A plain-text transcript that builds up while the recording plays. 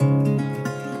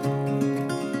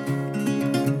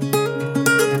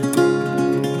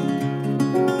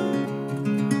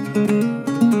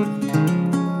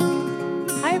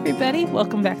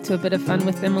Welcome back to A Bit of Fun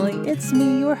with Emily. It's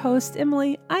me, your host,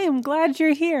 Emily. I am glad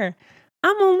you're here.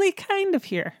 I'm only kind of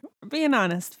here, being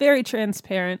honest, very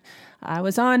transparent. I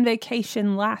was on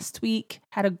vacation last week,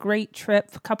 had a great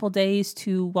trip, a couple days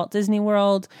to Walt Disney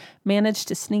World, managed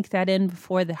to sneak that in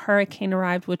before the hurricane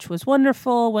arrived, which was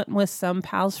wonderful. Went with some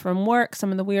pals from work,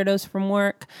 some of the weirdos from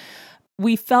work.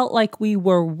 We felt like we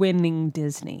were winning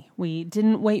Disney. We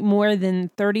didn't wait more than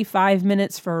 35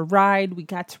 minutes for a ride. We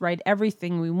got to ride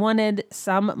everything we wanted,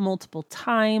 some multiple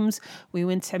times. We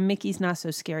went to Mickey's Not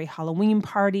So Scary Halloween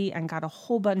party and got a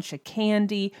whole bunch of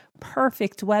candy.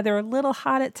 Perfect weather, a little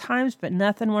hot at times, but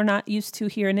nothing we're not used to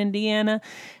here in Indiana.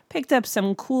 Picked up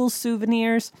some cool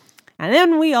souvenirs, and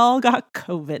then we all got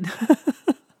COVID.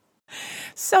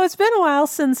 So it's been a while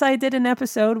since I did an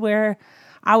episode where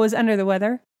I was under the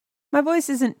weather. My voice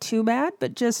isn't too bad,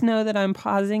 but just know that I'm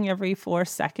pausing every 4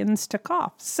 seconds to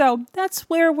cough. So that's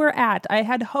where we're at. I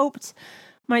had hoped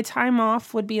my time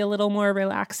off would be a little more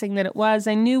relaxing than it was.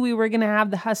 I knew we were going to have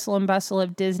the hustle and bustle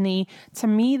of Disney. To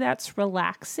me, that's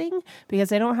relaxing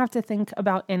because I don't have to think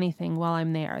about anything while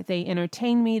I'm there. They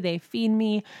entertain me, they feed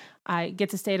me, I get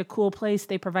to stay at a cool place,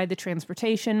 they provide the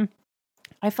transportation.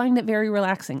 I find it very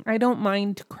relaxing. I don't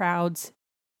mind crowds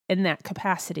in that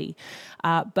capacity.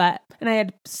 And I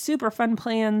had super fun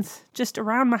plans just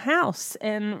around my house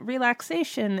and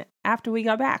relaxation after we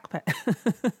got back, but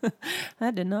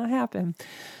that did not happen.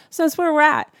 So that's where we're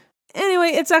at.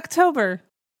 Anyway, it's October.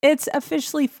 It's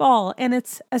officially fall, and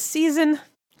it's a season,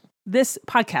 this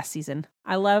podcast season.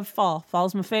 I love fall.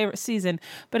 Fall's my favorite season,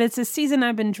 but it's a season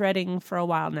I've been dreading for a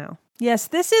while now. Yes,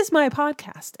 this is my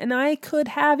podcast, and I could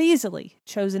have easily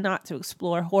chosen not to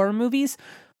explore horror movies.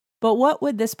 But what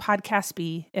would this podcast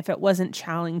be if it wasn't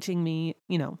challenging me,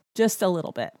 just a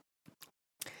little bit?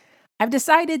 I've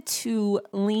decided to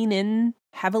lean in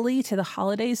heavily to the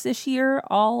holidays this year,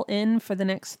 all in for the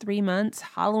next 3 months.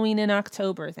 Halloween in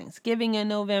October, Thanksgiving in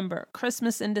November,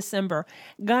 Christmas in December.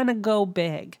 Gonna go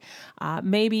big.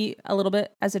 Maybe a little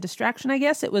bit as a distraction, I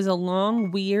guess. It was a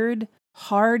long, weird,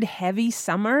 hard, heavy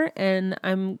summer, and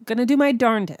I'm gonna do my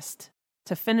darndest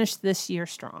to finish this year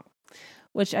strong.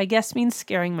 Which I guess means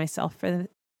scaring myself for,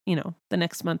 the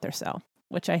next month or so,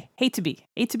 which I hate to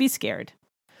be scared.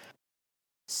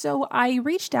 So I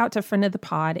reached out to a friend of the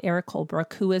pod, Eric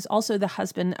Holbrook, who is also the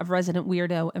husband of resident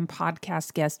weirdo and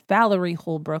podcast guest Valerie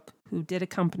Holbrook, who did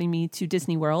accompany me to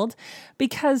Disney World,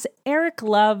 because Eric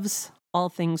loves all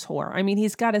things horror. I mean,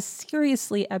 he's got a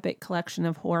seriously epic collection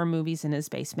of horror movies in his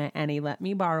basement, and he let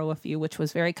me borrow a few, which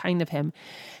was very kind of him.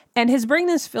 And his brain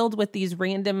is filled with these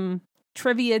random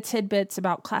trivia tidbits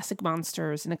about classic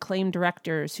monsters and acclaimed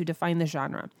directors who define the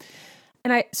genre.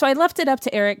 And so I left it up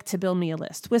to Eric to build me a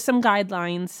list with some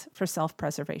guidelines for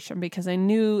self-preservation because I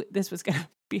knew this was going to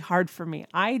be hard for me.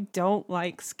 I don't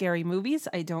like scary movies.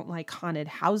 I don't like haunted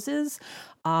houses.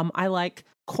 I like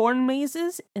corn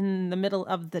mazes in the middle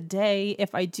of the day.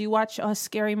 If I do watch a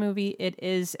scary movie, it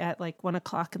is at like 1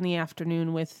 o'clock in the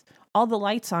afternoon with all the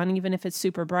lights on, even if it's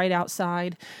super bright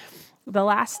outside. The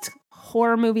last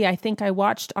horror movie I think I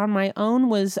watched on my own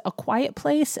was A Quiet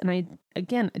Place. And I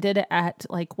did it at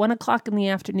like 1 o'clock in the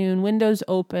afternoon, windows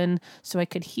open, so I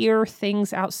could hear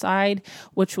things outside,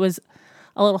 which was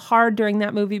a little hard during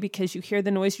that movie because you hear the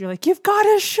noise. You're like, you've got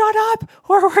to shut up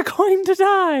or we're going to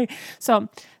die. So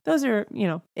those are,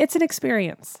 it's an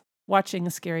experience watching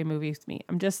a scary movie with me.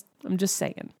 I'm just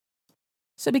saying.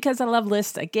 So because I love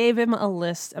lists, I gave him a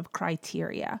list of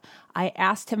criteria. I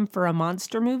asked him for a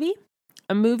monster movie,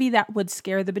 a movie that would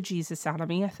scare the bejesus out of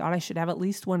me. I thought I should have at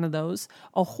least one of those.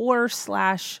 A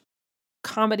horror/comedy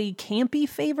campy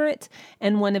favorite,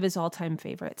 and one of his all-time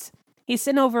favorites. He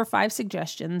sent over 5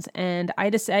 suggestions, and I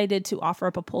decided to offer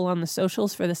up a poll on the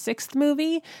socials for the 6th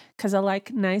movie because I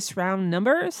like nice round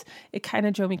numbers. It kind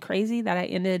of drove me crazy that I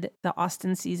ended the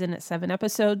Austin season at 7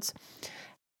 episodes.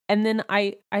 And then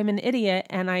I'm an idiot,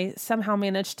 and I somehow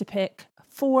managed to pick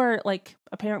 4,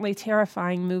 apparently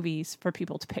terrifying movies for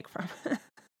people to pick from.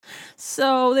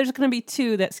 So there's going to be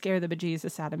 2 that scare the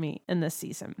bejesus out of me in this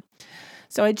season.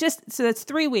 So that's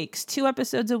 3 weeks, 2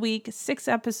 episodes a week, 6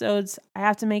 episodes. I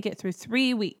have to make it through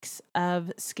 3 weeks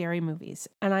of scary movies.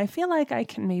 And I feel like I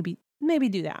can maybe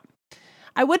do that.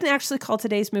 I wouldn't actually call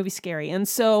today's movie scary. And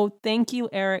so thank you,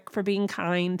 Eric, for being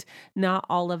kind. Not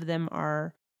all of them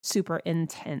are super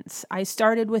intense. I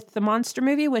started with the monster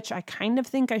movie, which I kind of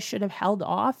think I should have held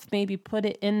off, maybe put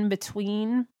it in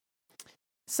between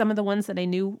some of the ones that I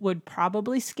knew would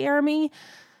probably scare me,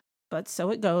 but so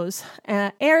it goes.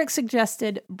 Eric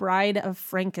suggested Bride of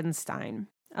Frankenstein.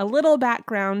 A little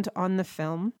background on the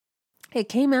film. It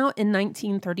came out in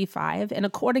 1935, and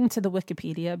according to the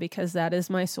Wikipedia, because that is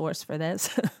my source for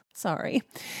this, sorry,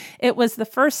 it was the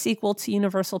first sequel to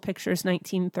Universal Pictures'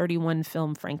 1931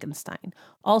 film Frankenstein,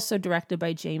 also directed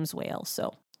by James Whale.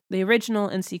 So the original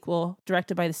and sequel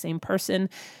directed by the same person.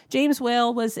 James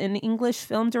Whale was an English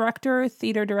film director,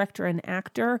 theater director, and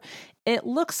actor. It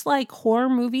looks like horror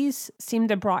movies seem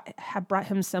to have brought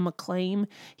him some acclaim.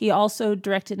 He also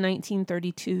directed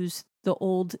 1932's The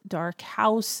Old Dark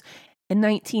House and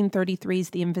 1933's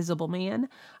The Invisible Man.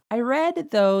 I read,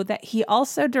 though, that he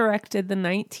also directed the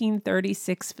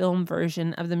 1936 film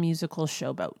version of the musical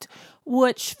Showboat,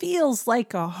 which feels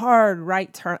like a hard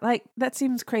right turn. Like, that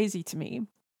seems crazy to me.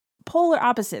 Polar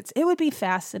opposites. It would be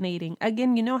fascinating.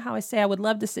 Again, you know how I say I would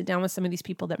love to sit down with some of these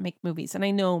people that make movies, and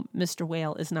I know Mr.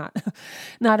 Whale is not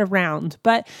around,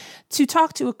 but to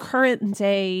talk to a current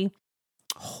day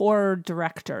horror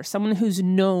director, someone who's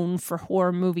known for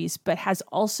horror movies but has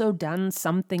also done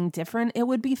something different, it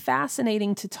would be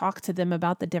fascinating to talk to them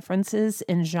about the differences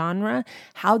in genre,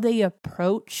 how they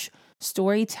approach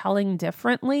storytelling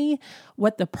differently,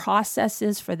 what the process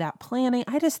is for that planning.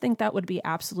 I just think that would be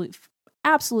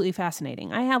absolutely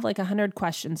fascinating. I have like 100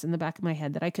 questions in the back of my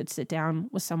head that I could sit down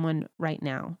with someone right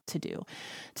now to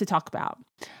talk about.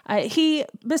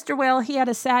 Mr. Whale, he had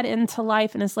a sad end to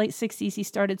life in his late 60s. He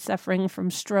started suffering from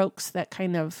strokes that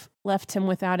kind of left him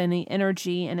without any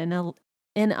energy and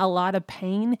in a lot of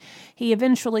pain. He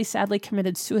eventually sadly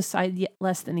committed suicide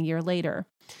less than a year later.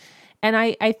 And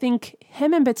I think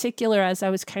him in particular, as I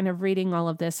was kind of reading all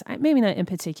of this, maybe not in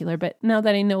particular, but now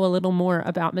that I know a little more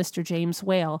about Mr. James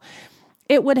Whale,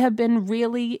 it would have been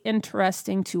really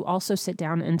interesting to also sit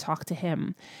down and talk to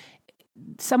him.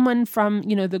 Someone from,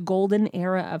 the golden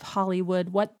era of Hollywood,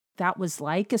 what that was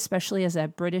like, especially as a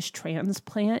British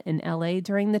transplant in LA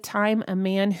during the time, a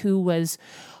man who was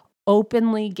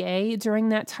openly gay during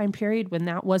that time period when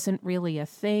that wasn't really a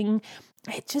thing.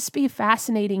 It'd just be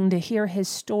fascinating to hear his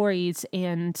stories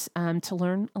and to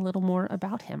learn a little more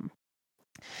about him.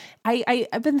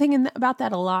 I've been thinking about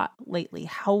that a lot lately,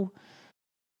 how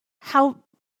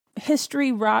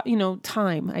history,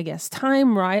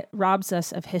 time robs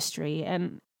us of history,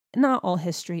 and not all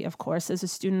history, of course. As a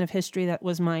student of history, that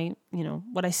was my,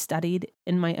 what I studied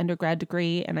in my undergrad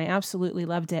degree, and I absolutely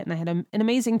loved it. And I had an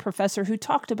amazing professor who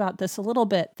talked about this a little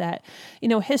bit, that,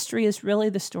 history is really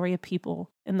the story of people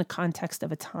in the context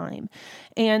of a time,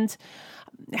 and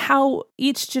how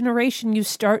each generation you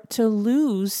start to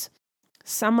lose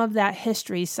some of that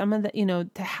history, some of the,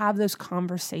 to have those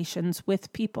conversations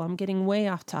with people. I'm getting way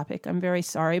off topic. I'm very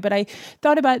sorry. But I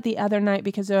thought about it the other night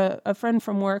because a friend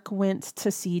from work went to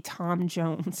see Tom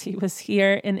Jones. He was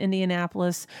here in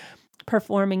Indianapolis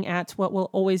performing at what will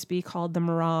always be called the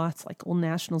Murrah. It's like Old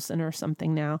National Center or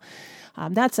something now.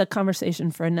 That's a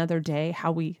conversation for another day,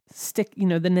 how we stick,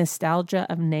 the nostalgia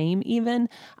of name even.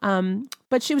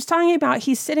 But she was talking about,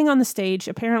 he's sitting on the stage.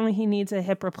 Apparently he needs a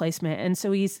hip replacement. And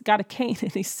so he's got a cane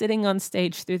and he's sitting on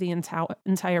stage through the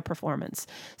entire performance,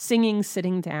 singing,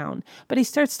 sitting down. But he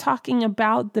starts talking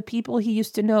about the people he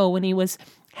used to know when he was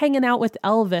hanging out with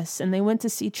Elvis and they went to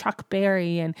see Chuck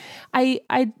Berry. And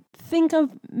I think of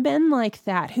men like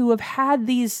that who have had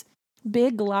these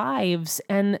big lives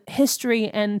and history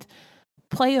and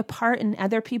play a part in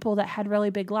other people that had really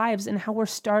big lives, and how we're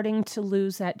starting to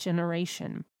lose that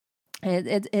generation.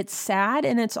 It's sad,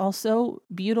 and it's also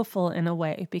beautiful in a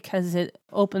way because it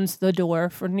opens the door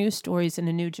for new stories in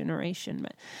a new generation.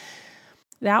 But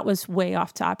that was way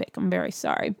off topic. I'm very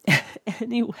sorry.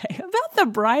 Anyway, about The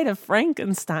Bride of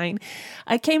Frankenstein.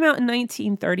 It came out in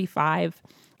 1935.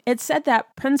 It said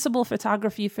that principal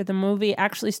photography for the movie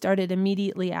actually started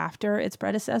immediately after its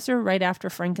predecessor. Right after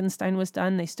Frankenstein was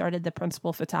done, they started the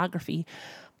principal photography.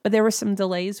 But there were some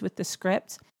delays with the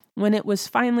script. When it was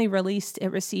finally released, it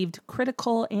received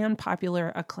critical and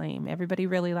popular acclaim. Everybody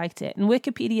really liked it. And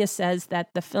Wikipedia says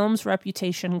that the film's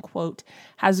reputation, quote,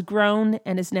 has grown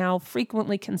and is now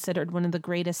frequently considered one of the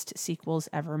greatest sequels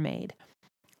ever made.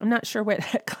 I'm not sure where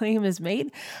that claim is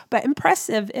made, but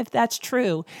impressive if that's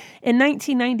true. In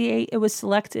 1998, it was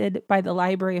selected by the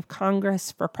Library of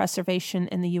Congress for preservation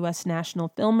in the U.S. National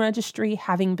Film Registry,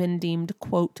 having been deemed,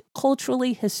 quote,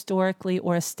 culturally, historically,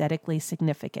 or aesthetically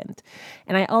significant.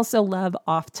 And I also love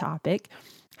off topic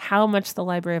how much the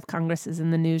Library of Congress is in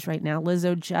the news right now.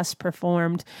 Lizzo just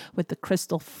performed with the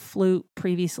Crystal Flute,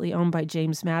 previously owned by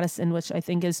James Madison, which I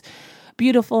think is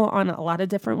beautiful on a lot of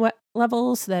different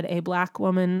levels, that a Black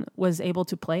woman was able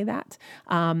to play that.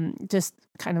 Just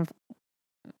kind of,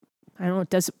 I don't know, it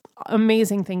does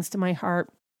amazing things to my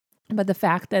heart. But the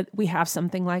fact that we have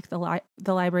something like the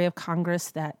Library of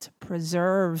Congress that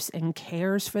preserves and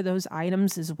cares for those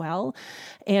items as well,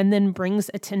 and then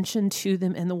brings attention to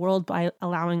them in the world by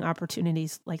allowing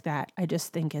opportunities like that, I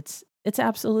just think it's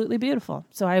absolutely beautiful.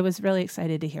 So I was really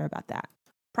excited to hear about that.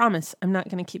 Promise, I'm not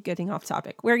going to keep getting off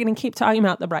topic. We're going to keep talking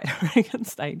about The Bride of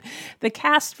Frankenstein. The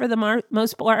cast, for the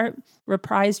most part,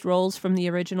 reprised roles from the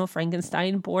original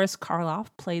Frankenstein. Boris Karloff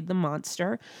played the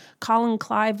monster. Colin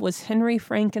Clive was Henry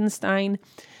Frankenstein.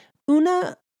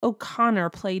 Una O'Connor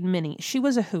played Minnie. She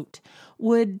was a hoot.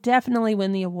 Would definitely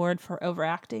win the award for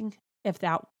overacting if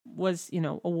that was,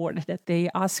 awarded at the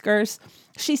Oscars.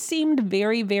 She seemed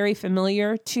very, very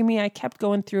familiar to me. I kept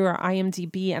going through her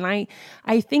IMDb, and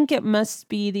I think it must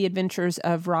be The Adventures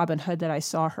of Robin Hood that I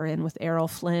saw her in with Errol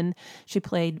Flynn. She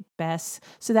played Bess,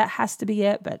 so that has to be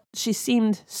it, but she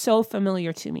seemed so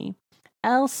familiar to me.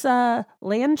 Elsa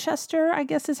Lanchester, I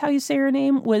guess is how you say her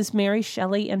name, was Mary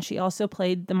Shelley, and she also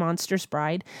played the Monster's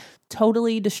Bride.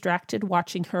 Totally distracted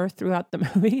watching her throughout the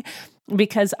movie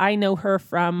because I know her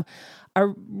from a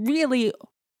really,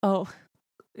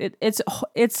 it's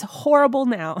horrible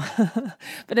now,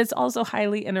 but it's also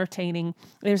highly entertaining.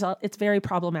 It's very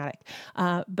problematic.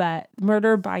 But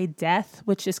Murder by Death,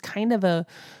 which is kind of a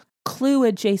Clue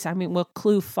adjacent.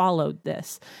 Clue followed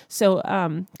this. So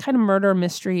kind of murder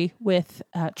mystery with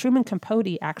Truman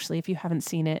Capote, actually, if you haven't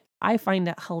seen it. I find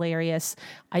it hilarious.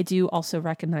 I do also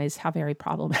recognize how very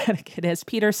problematic it is.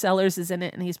 Peter Sellers is in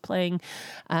it, and he's playing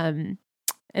an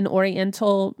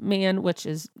Oriental man, which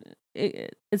is,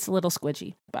 it's a little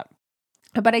squidgy, but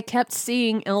I kept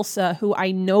seeing Elsa, who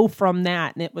I know from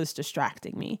that, and it was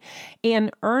distracting me.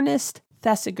 And Ernest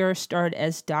Thesiger starred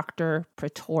as Dr.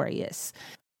 Pretorius.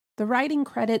 The writing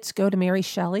credits go to Mary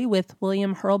Shelley, with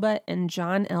William Hurlbut and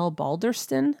John L.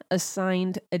 Balderston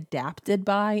assigned adapted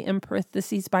by, in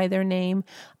parentheses, by their name.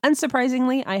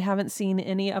 Unsurprisingly, I haven't seen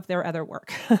any of their other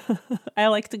work. I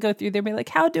like to go through there and be like,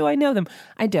 how do I know them?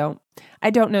 I don't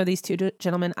know these two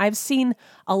gentlemen. I've seen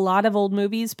a lot of old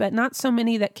movies, but not so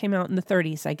many that came out in the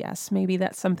 30s, I guess. Maybe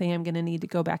that's something I'm going to need to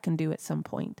go back and do at some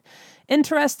point.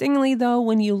 Interestingly, though,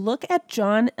 when you look at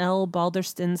John L.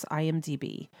 Balderston's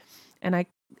IMDb, and I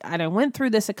went through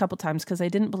this a couple times because I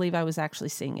didn't believe I was actually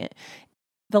seeing it.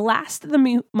 The Last of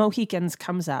the Mohicans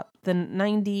comes up, the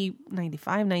 90,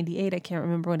 95, 98, I can't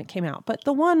remember when it came out, but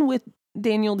the one with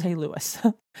Daniel Day-Lewis,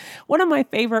 one of my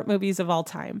favorite movies of all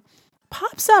time,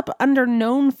 pops up under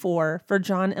known for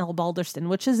John L. Balderston,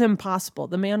 which is impossible.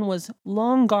 The man was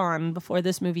long gone before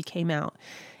this movie came out.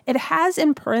 It has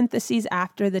in parentheses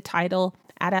after the title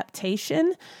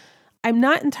adaptation. I'm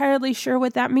not entirely sure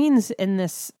what that means in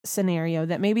this scenario,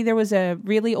 that maybe there was a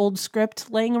really old script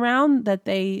laying around that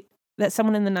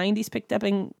someone in the 90s picked up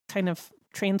and kind of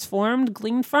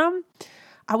gleaned from.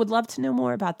 I would love to know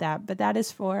more about that, but that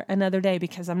is for another day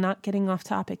because I'm not getting off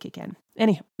topic again.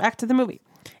 Anyhow, back to the movie.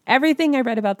 Everything I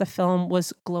read about the film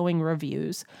was glowing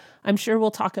reviews. I'm sure we'll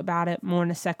talk about it more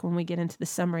in a sec when we get into the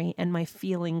summary and my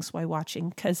feelings while watching,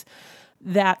 because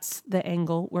that's the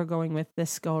angle we're going with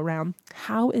this go around.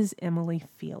 How is Emily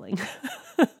feeling?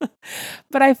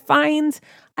 But I find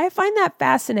that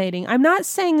fascinating. I'm not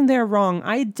saying they're wrong.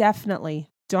 I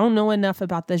definitely don't know enough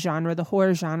about the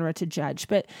horror genre to judge,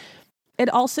 but it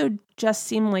also just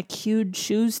seemed like huge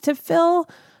shoes to fill.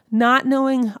 Not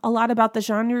knowing a lot about the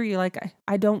genre, you're like,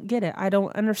 I don't get it. I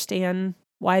don't understand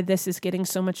why this is getting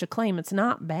so much acclaim. It's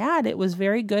not bad. It was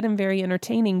very good and very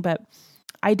entertaining, but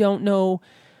I don't know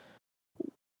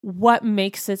what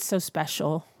makes it so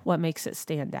special, what makes it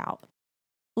stand out.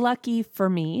 Lucky for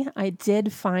me, I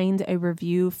did find a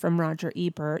review from Roger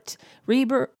Ebert.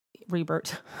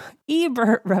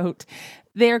 Ebert wrote,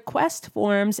 their quest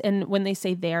forms, and when they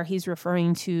say there, he's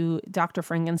referring to Dr.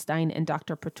 Frankenstein and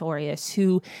Dr. Pretorius,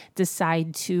 who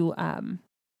decide to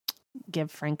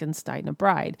give Frankenstein a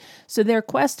bride. So their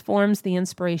quest forms the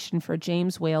inspiration for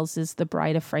James Wales's The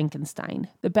Bride of Frankenstein,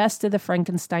 the best of the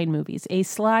Frankenstein movies, a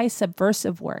sly,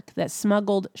 subversive work that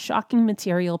smuggled shocking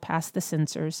material past the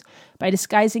censors by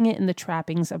disguising it in the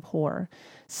trappings of horror.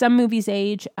 Some movies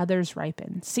age, others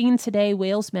ripen. Seen today,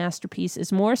 Wales' masterpiece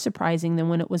is more surprising than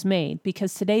when it was made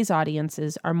because today's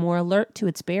audiences are more alert to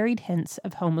its buried hints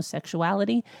of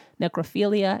homosexuality,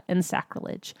 necrophilia, and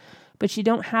sacrilege. But you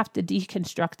don't have to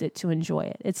deconstruct it to enjoy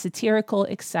it. It's satirical,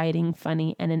 exciting,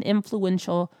 funny, and an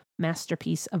influential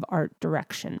masterpiece of art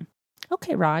direction.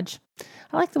 Okay, Raj,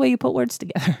 I like the way you put words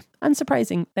together.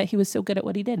 Unsurprising that he was so good at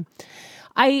what he did.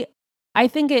 I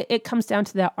think it comes down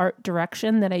to that art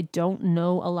direction, that I don't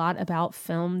know a lot about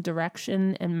film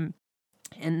direction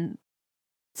and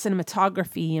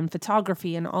cinematography and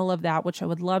photography and all of that, which I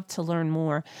would love to learn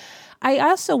more. I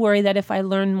also worry that if I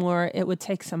learned more, it would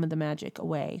take some of the magic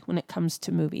away when it comes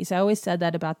to movies. I always said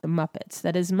that about the Muppets,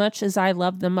 that as much as I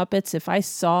love the Muppets, if I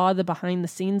saw the behind the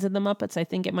scenes of the Muppets, I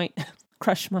think it might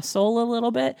crush my soul a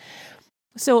little bit.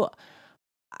 So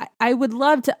I would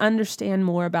love to understand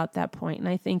more about that point, and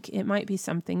I think it might be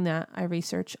something that I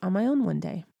research on my own one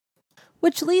day.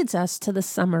 Which leads us to the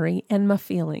summary and my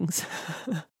feelings.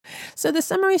 So the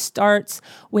summary starts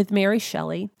with Mary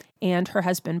Shelley and her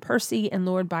husband Percy and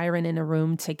Lord Byron in a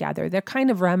room together. They're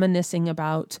kind of reminiscing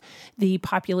about the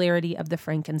popularity of the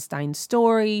Frankenstein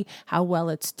story, how well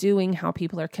it's doing, how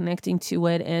people are connecting to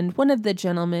it. And one of the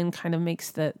gentlemen kind of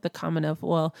makes the comment of,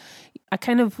 well, I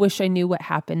kind of wish I knew what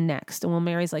happened next. And well,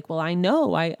 Mary's like, well, I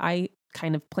know, I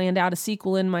kind of planned out a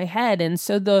sequel in my head. And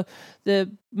so the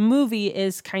movie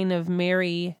is kind of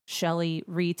Mary Shelley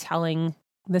retelling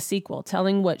the sequel,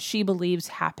 telling what she believes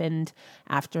happened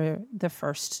after the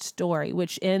first story,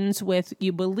 which ends with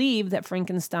you believe that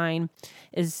Frankenstein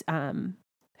is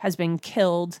has been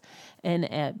killed in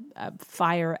a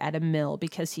fire at a mill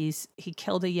because he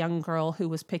killed a young girl who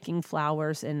was picking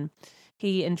flowers, and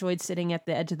he enjoyed sitting at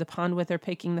the edge of the pond with her,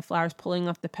 picking the flowers, pulling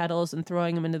off the petals and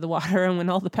throwing them into the water. And when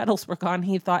all the petals were gone,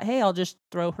 he thought, hey, I'll just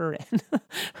throw her in.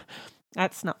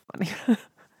 That's not funny.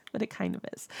 But it kind of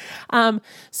is.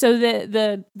 So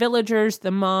the villagers,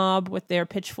 the mob with their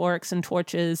pitchforks and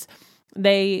torches,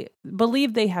 they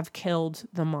believe they have killed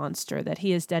the monster, that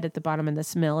he is dead at the bottom of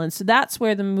this mill. And so that's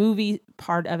where the movie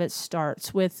part of it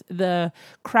starts, with the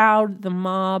crowd, the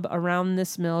mob around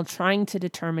this mill trying to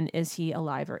determine, is he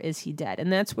alive or is he dead?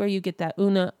 And that's where you get that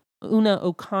Una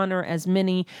O'Connor as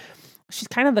Minnie. She's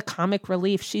kind of the comic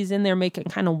relief. She's in there making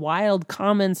kind of wild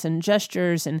comments and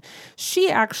gestures, and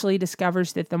she actually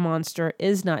discovers that the monster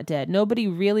is not dead. Nobody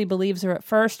really believes her at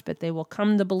first, but they will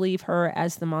come to believe her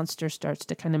as the monster starts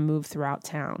to kind of move throughout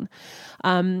town.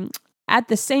 At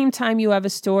the same time, you have a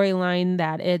storyline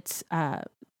that it's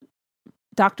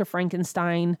Dr.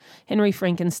 Frankenstein, Henry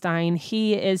Frankenstein.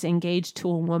 He is engaged to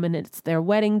a woman. It's their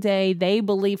wedding day. They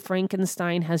believe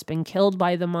Frankenstein has been killed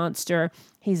by the monster.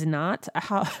 He's not.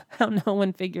 How no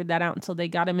one figured that out until they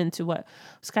got him into what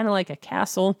was kind of like a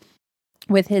castle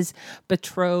with his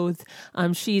betrothed.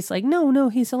 She's like, no,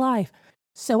 he's alive.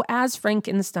 So as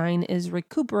Frankenstein is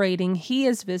recuperating, he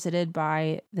is visited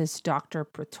by this Dr.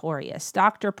 Pretorius.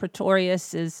 Dr.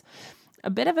 Pretorius is a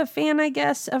bit of a fan, I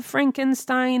guess, of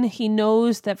Frankenstein. He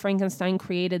knows that Frankenstein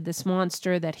created this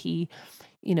monster, that he,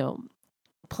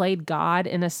 played God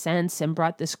in a sense and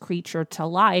brought this creature to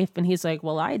life. And he's like,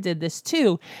 well, I did this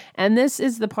too. And this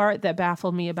is the part that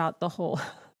baffled me about the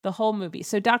whole movie.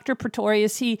 So Dr.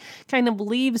 Pretorius, he kind of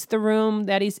leaves the room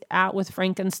that he's at with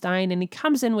Frankenstein, and he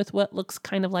comes in with what looks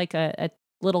kind of like a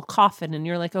little coffin, and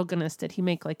you're like, oh goodness, did he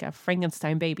make like a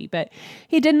Frankenstein baby? But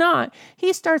he did not.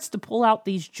 He starts to pull out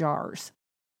these jars,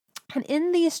 and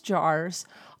in these jars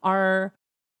are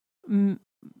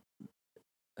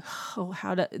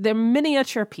they're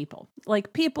miniature people,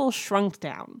 like people shrunk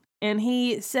down. And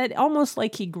he said almost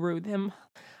like he grew them.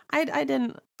 I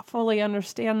didn't fully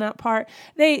understand that part.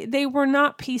 They were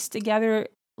not pieced together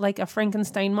like a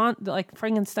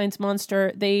Frankenstein's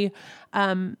monster. They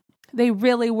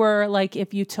really were like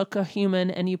if you took a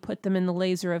human and you put them in the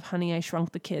laser of Honey, I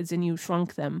Shrunk the Kids, and you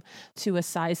shrunk them to a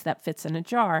size that fits in a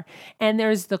jar. And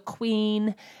there's the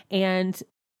queen,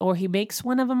 or he makes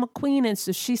one of them a queen, and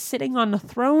so she's sitting on the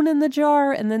throne in the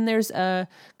jar, and then there's a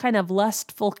kind of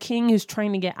lustful king who's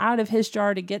trying to get out of his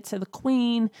jar to get to the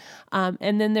queen,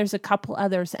 and then there's a couple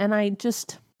others, and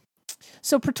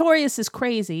so Pretorius is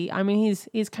crazy. I mean,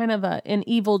 he's kind of an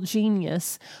evil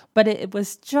genius, but it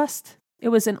was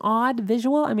an odd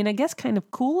visual. I mean, I guess kind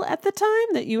of cool at the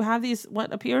time that you have these,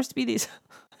 what appears to be these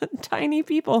tiny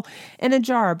people in a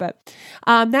jar, but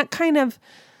that kind of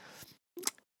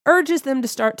urges them to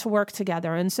start to work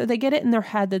together. And so they get it in their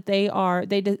head that they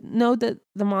know that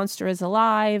the monster is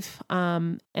alive,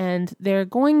 and they're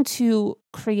going to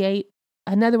create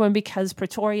another one because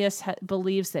Pretorius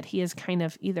believes that he is kind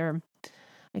of either,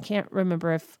 I can't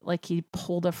remember if like he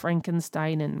pulled a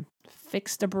Frankenstein and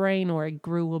fixed a brain or he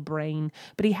grew a brain,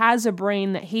 but he has a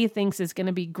brain that he thinks is going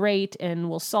to be great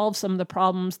and will solve some of the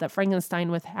problems that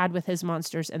Frankenstein had with his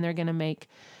monsters, and they're going to make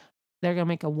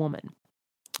a woman.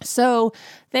 So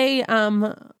they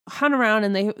hunt around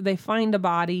and they find a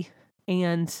body,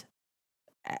 and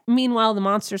meanwhile the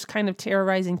monster's kind of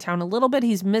terrorizing town a little bit.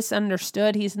 He's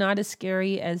misunderstood. He's not as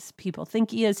scary as people think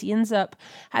he is. He ends up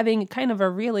having kind of a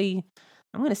really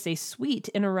I'm going to say sweet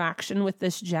interaction with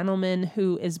this gentleman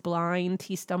who is blind.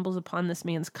 He stumbles upon this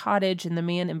man's cottage and the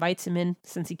man invites him in.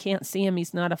 Since he can't see him,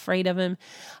 he's not afraid of him.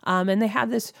 And they have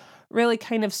this really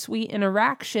kind of sweet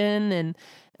interaction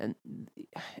and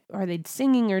are they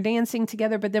singing or dancing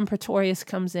together? But then Pretorius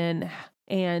comes in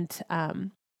and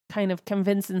kind of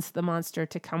convinces the monster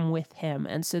to come with him.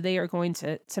 And so they are going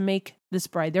to make this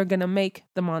bride. They're going to make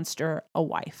the monster a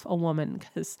wife, a woman,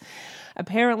 because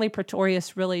apparently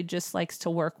Pretorius really just likes to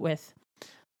work with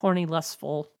horny,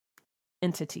 lustful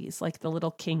entities like the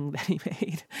little king that he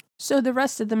made. So the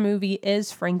rest of the movie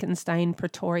is Frankenstein,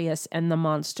 Pretorius, and the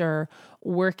monster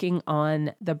working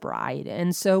on the bride.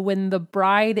 And so when the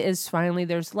bride is finally,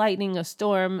 there's lightning, a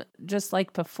storm, just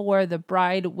like before, the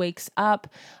bride wakes up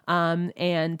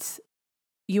and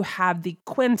you have the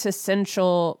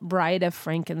quintessential Bride of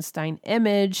Frankenstein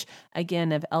image,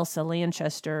 again, of Elsa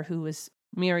Lanchester, who was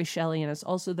Mary Shelley and is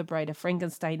also the Bride of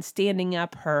Frankenstein, standing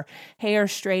up, her hair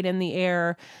straight in the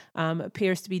air,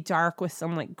 appears to be dark with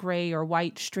some like gray or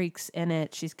white streaks in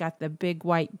it. She's got the big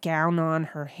white gown on,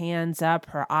 her hands up,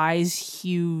 her eyes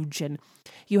huge, and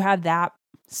you have that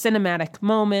cinematic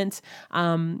moment,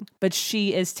 but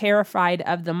she is terrified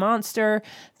of the monster.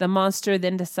 The monster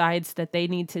then decides that they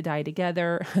need to die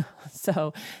together,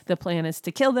 so the plan is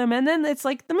to kill them, and then it's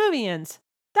like the movie ends.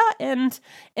 That end,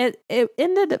 it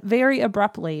ended very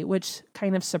abruptly, which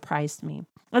kind of surprised me.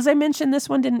 As I mentioned, this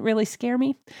one didn't really scare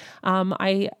me.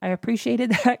 I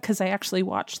appreciated that because I actually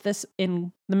watched this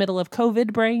in the middle of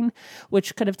COVID brain,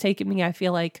 which could have taken me, I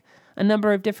feel like, a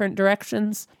number of different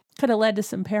directions. Could have led to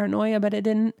some paranoia, but it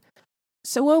didn't.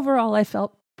 So overall, I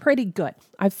felt pretty good.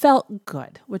 I felt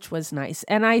good, which was nice.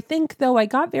 And I think, though, I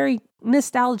got very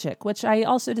nostalgic, which I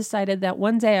also decided that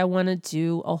one day I want to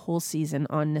do a whole season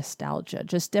on nostalgia,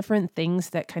 just different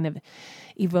things that kind of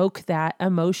evoke that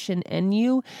emotion in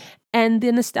you. And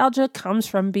the nostalgia comes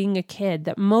from being a kid,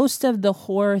 that most of the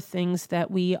horror things that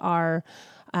we are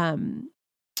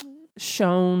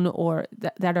shown or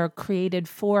that are created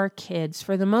for kids,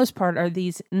 for the most part, are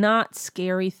these not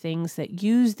scary things that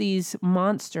use these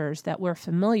monsters that we're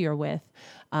familiar with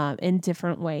in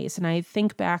different ways. And I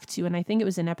think back to, and I think it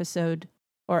was an episode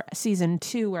or season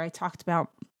 2 where I talked about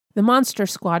the Monster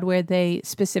Squad, where they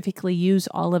specifically use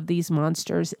all of these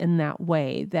monsters in that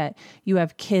way, that you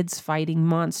have kids fighting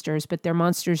monsters, but they're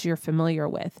monsters you're familiar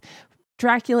with.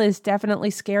 Dracula is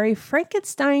definitely scary.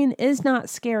 Frankenstein is not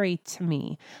scary to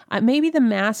me. Maybe the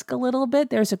mask a little bit.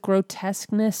 There's a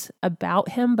grotesqueness about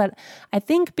him, but I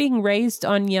think being raised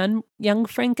on young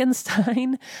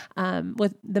Frankenstein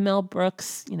with the Mel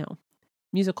Brooks,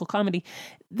 musical comedy,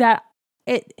 that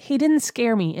he didn't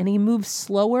scare me, and he moves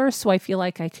slower, so I feel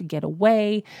like I could get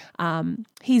away.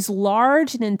 He's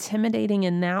large and intimidating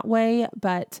in that way,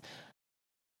 but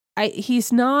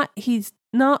he's not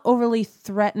overly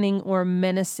threatening or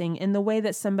menacing in the way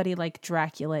that somebody like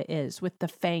Dracula is, with the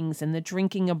fangs and the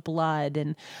drinking of blood.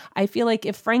 And I feel like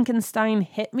if Frankenstein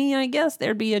hit me, I guess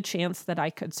there'd be a chance that I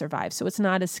could survive. So it's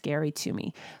not as scary to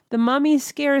me. The Mummy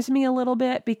scares me a little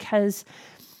bit because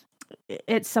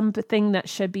it's something that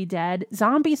should be dead.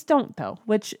 Zombies don't, though,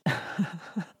 which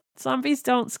zombies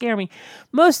don't scare me.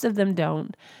 Most of them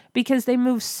don't, because they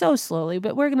move so slowly,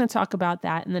 but we're going to talk about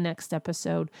that in the next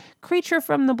episode. Creature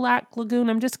from the Black Lagoon,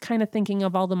 I'm just kind of thinking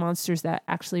of all the monsters that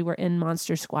actually were in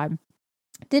Monster Squad.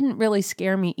 Didn't really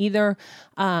scare me either,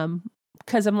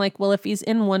 because I'm like, well, if he's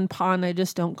in one pond, I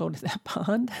just don't go to that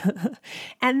pond.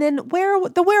 And then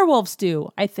the werewolves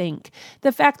do, I think.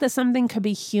 The fact that something could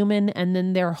be human and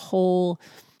then their whole,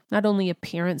 not only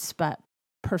appearance, but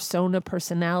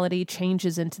personality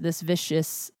changes into this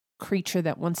vicious creature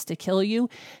that wants to kill you.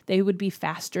 They would be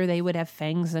faster. They would have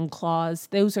fangs and claws.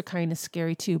 Those are kind of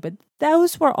scary too. But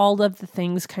those were all of the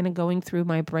things kind of going through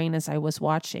my brain as I was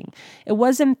watching. It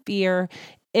wasn't fear.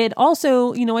 It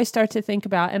also, I start to think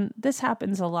about, and this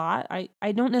happens a lot,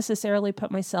 I don't necessarily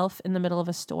put myself in the middle of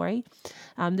a story.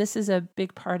 This is a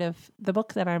big part of the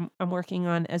book that I'm working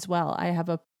on as well. I have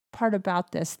a part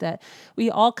about this, that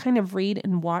we all kind of read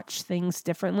and watch things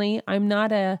differently. I'm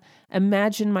not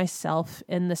imagine myself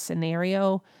in the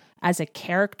scenario as a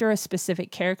character, a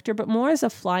specific character, but more as a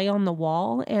fly on the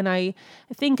wall. And I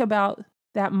think about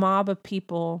that mob of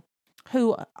people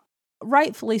who,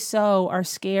 rightfully so, are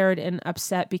scared and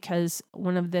upset because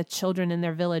one of the children in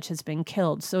their village has been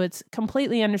killed. So it's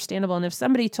completely understandable. And if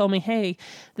somebody told me, hey,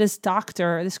 this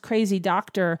crazy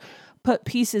doctor put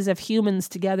pieces of humans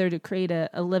together to create a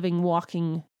living,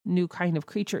 walking, new kind of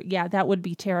creature, yeah, that would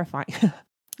be terrifying.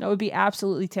 That would be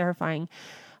absolutely terrifying.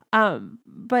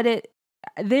 But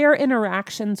their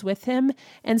interactions with him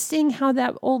and seeing how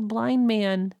that old blind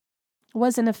man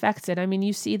wasn't affected. I mean,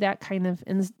 you see that kind of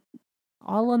in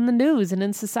all on the news and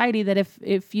in society that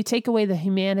if you take away the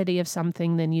humanity of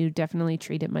something, then you definitely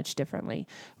treat it much differently,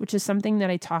 which is something that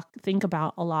I think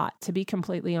about a lot, to be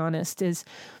completely honest, is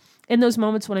in those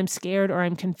moments when I'm scared or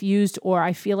I'm confused or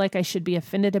I feel like I should be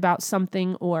offended about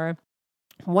something or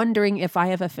wondering if I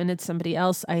have offended somebody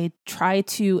else, I try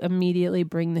to immediately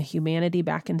bring the humanity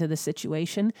back into the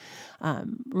situation,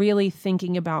 really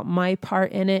thinking about my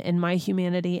part in it and my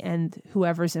humanity and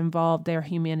whoever's involved, their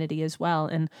humanity as well.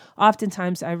 And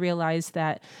oftentimes I realize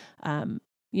that,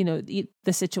 the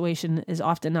situation is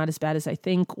often not as bad as I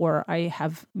think, or I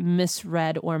have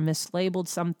misread or mislabeled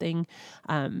something.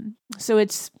 So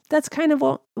that's kind of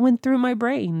what went through my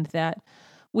brain, that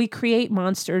we create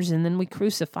monsters and then we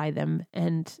crucify them,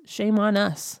 and shame on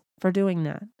us for doing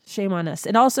that. Shame on us.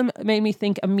 It also made me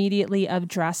think immediately of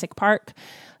Jurassic Park,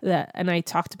 and I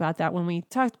talked about that when we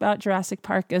talked about Jurassic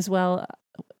Park as well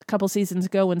a couple seasons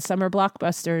ago in Summer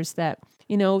Blockbusters, that,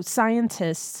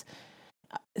 scientists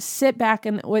sit back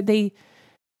and they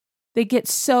get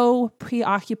so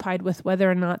preoccupied with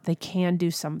whether or not they can do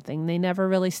something. They never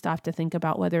really stop to think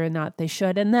about whether or not they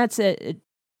should. And that's a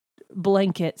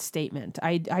blanket statement.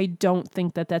 I don't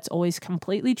think that that's always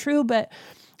completely true, but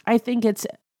I think it's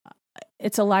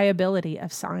a liability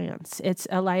of science. It's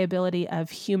a liability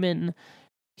of human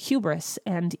hubris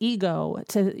and ego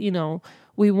to,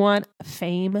 we want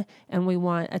fame and we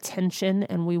want attention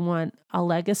and we want a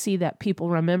legacy that people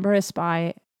remember us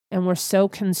by. And we're so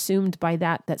consumed by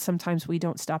that sometimes we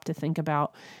don't stop to think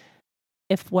about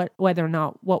whether or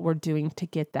not what we're doing to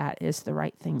get that is the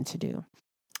right thing to do.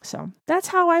 So that's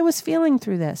how I was feeling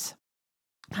through this.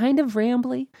 Kind of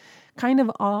rambly, kind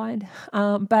of odd,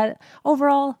 but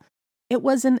overall, it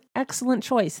was an excellent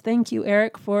choice. Thank you,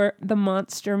 Eric, for the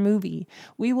monster movie.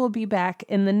 We will be back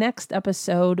in the next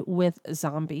episode with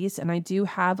zombies, and I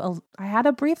had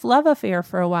a brief love affair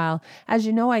for a while. As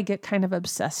you know, I get kind of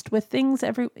obsessed with things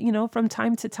from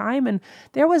time to time, and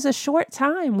there was a short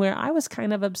time where I was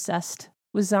kind of obsessed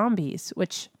with zombies,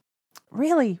 which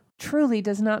really, truly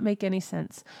does not make any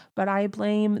sense. But I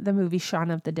blame the movie Shaun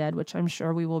of the Dead, which I'm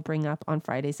sure we will bring up on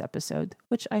Friday's episode,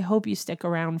 which I hope you stick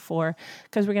around for,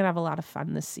 because we're going to have a lot of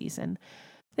fun this season.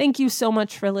 Thank you so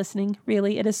much for listening.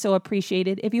 Really, it is so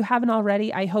appreciated. If you haven't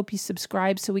already, I hope you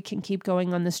subscribe so we can keep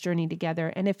going on this journey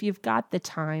together. And if you've got the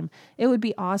time, it would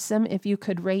be awesome if you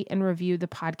could rate and review the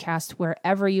podcast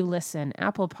wherever you listen: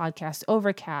 Apple Podcasts,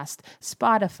 Overcast,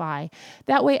 Spotify.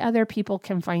 That way other people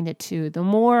can find it too. The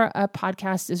more a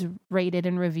podcast is rated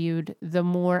and reviewed, the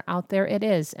more out there it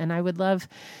is. And I would love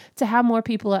to have more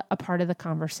people a part of the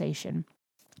conversation.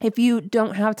 If you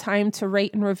don't have time to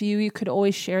rate and review, you could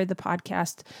always share the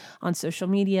podcast on social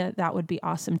media. That would be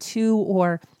awesome too.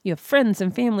 Or you have friends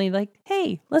and family like,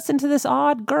 hey, listen to this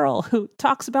odd girl who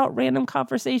talks about random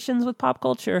conversations with pop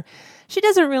culture. She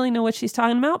doesn't really know what she's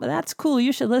talking about, but that's cool.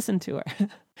 You should listen to her.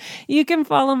 You can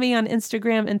follow me on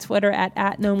Instagram and Twitter at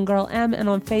 @GnomeGirlM and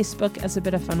on Facebook as A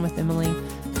Bit of Fun with Emily.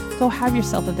 Go have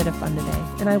yourself a bit of fun today,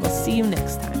 and I will see you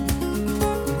next time.